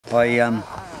I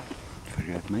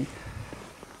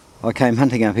came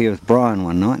hunting up here with Brian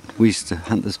one night. We used to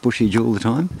hunt this bushage all the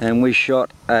time, and we shot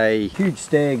a huge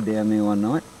stag down there one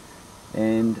night,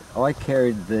 and I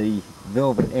carried the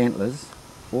velvet antlers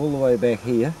all the way back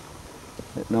here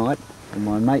at night, and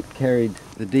my mate carried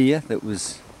the deer that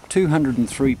was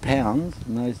 203 pounds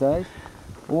in those days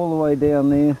all the way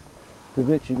down there to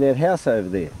virtually that house over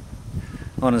there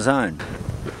on his own.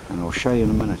 And I'll show you in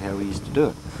a minute how we used to do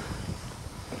it.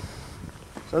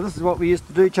 So this is what we used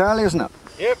to do, Charlie, isn't it?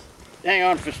 Yep. Hang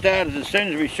on, for starters, as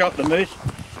soon as we shot the moose,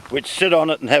 we'd sit on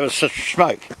it and have a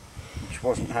smoke, which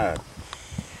wasn't hard.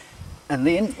 And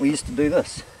then we used to do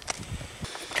this.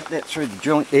 Cut that through the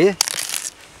joint there.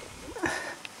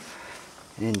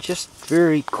 And just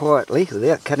very quietly,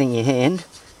 without cutting your hand,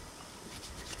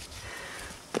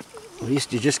 we used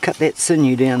to just cut that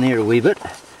sinew down there a wee bit.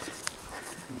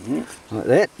 Like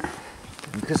that.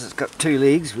 And because it's got two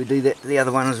legs, we do that to the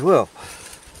other one as well.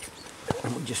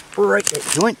 And we'll just break that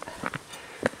joint.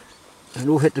 It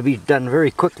all had to be done very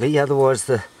quickly, otherwise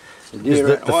the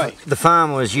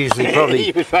farmer was usually probably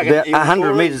about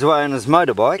 100 metres away on his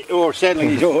motorbike. Or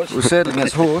saddling his horse. Or saddling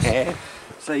his horse.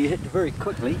 So you had to very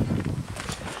quickly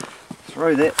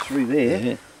throw that through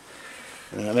there.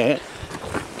 Yeah.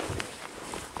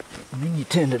 And then you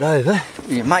turned it over.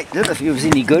 Your mate did, if he was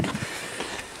any good.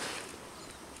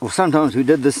 Well, sometimes we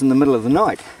did this in the middle of the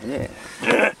night. Yeah.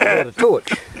 Without a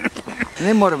torch. And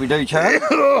then what did we do, Charlie?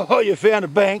 Oh, you found a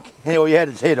bank. Well, you had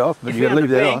its head off, but you got to leave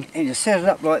that on. And you set it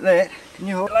up like that. And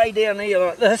you lay down here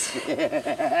like this.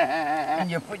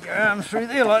 And you put your arms through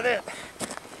there like that.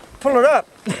 Pull it up.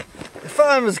 The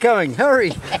farmer's coming.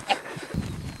 Hurry.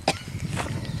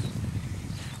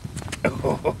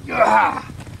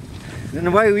 And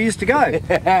away we used to go. Used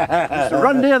to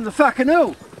run down the fucking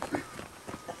hill.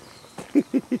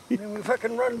 Then we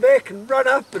fucking run back and run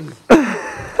up and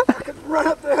fucking run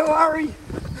up the hill, hurry.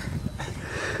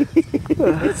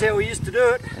 That's how we used to do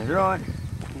it. That's right.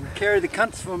 We carry the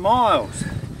cunts for miles.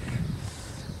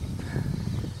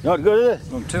 Not good, is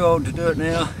it? I'm too old to do it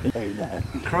now. Oh, no.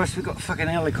 Christ, we've got fucking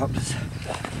helicopters.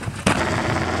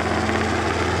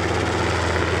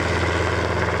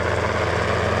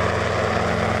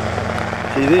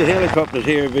 See, these helicopters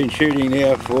here have been shooting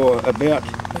now for about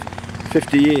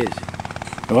 50 years.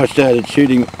 I started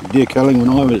shooting deer culling when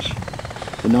I was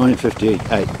in 1958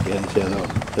 down in South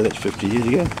Island, so that's 50 years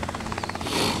ago.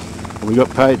 We got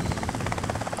paid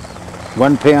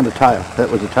 £1 a tail. That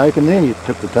was a token then. You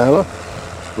took the tail off,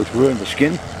 which ruined the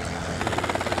skin,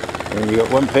 and you got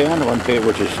 £1,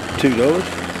 which is $2,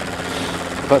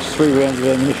 plus 3 rounds of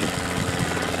ammunition.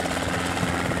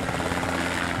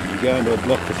 You go into a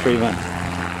block for 3 months.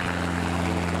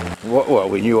 Well,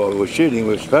 we knew what we were shooting.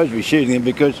 We were supposed to be shooting them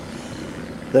because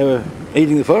they were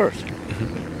eating the forest.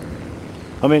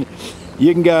 I mean,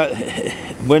 you can go,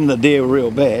 when the deer were real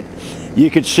bad,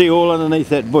 you could see all underneath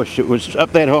that bush. It was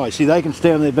up that high. See, they can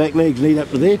stand on their back legs and eat up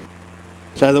to there.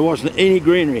 So there wasn't any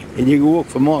greenery, and you could walk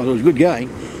for miles. It was good going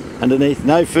underneath.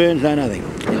 No ferns, no nothing.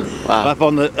 Wow. Up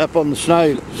on the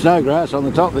snow grass on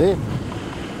the top there,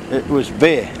 it was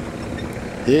bare.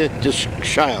 Yeah, just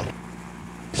shale.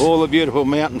 All the beautiful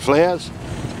mountain flowers.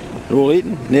 They're all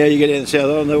eaten. Now you get down the South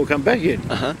Island, they all come back again.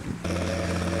 They're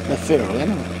feral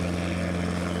animals.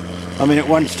 I mean, at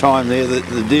one time there,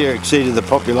 the deer exceeded the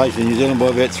population of New Zealand by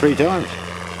about 3 times.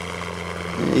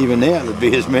 Even now, there'd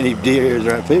be as many deer as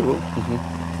there are people.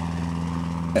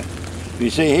 You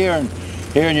see, here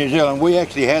in New Zealand, we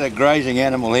actually had a grazing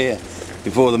animal here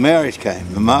before the Maoris came,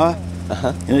 the moa,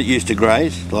 and it used to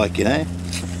graze, like, you know,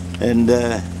 and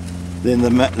then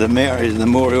the Maoris and the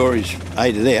Morioris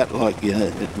ate it out, like, you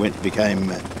know, it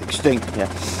became extinct. Yeah.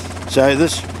 So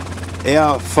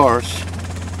our forests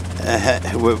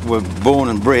were born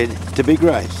and bred to be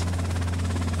grazed.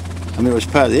 I mean, it was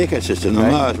part of the ecosystem. The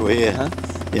moas were here,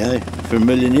 you know, for 1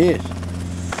 million years.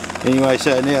 Anyway,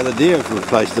 so now the deer have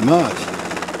replaced the moas.